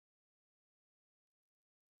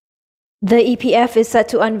The EPF is set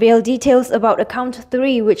to unveil details about Account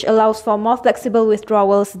 3, which allows for more flexible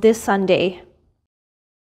withdrawals this Sunday.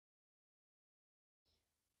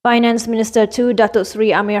 Finance Minister to Datuk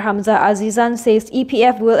Seri Amir Hamzah Azizan says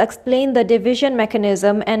EPF will explain the division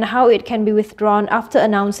mechanism and how it can be withdrawn after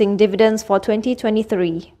announcing dividends for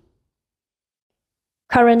 2023.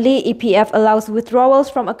 Currently, EPF allows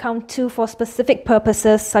withdrawals from Account 2 for specific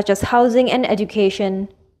purposes such as housing and education.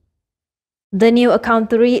 The new Account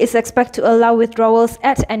 3 is expected to allow withdrawals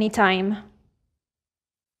at any time.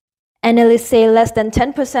 Analysts say less than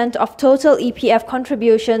 10% of total EPF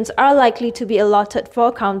contributions are likely to be allotted for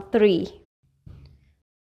Account 3.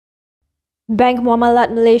 Bank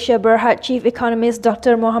Muamalat Malaysia Bhd Chief Economist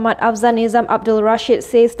Dr. Mohd Afzanizam Abdul Rashid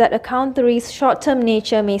says that Account 3's short-term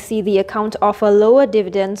nature may see the account offer lower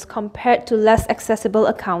dividends compared to less accessible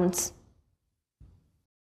accounts.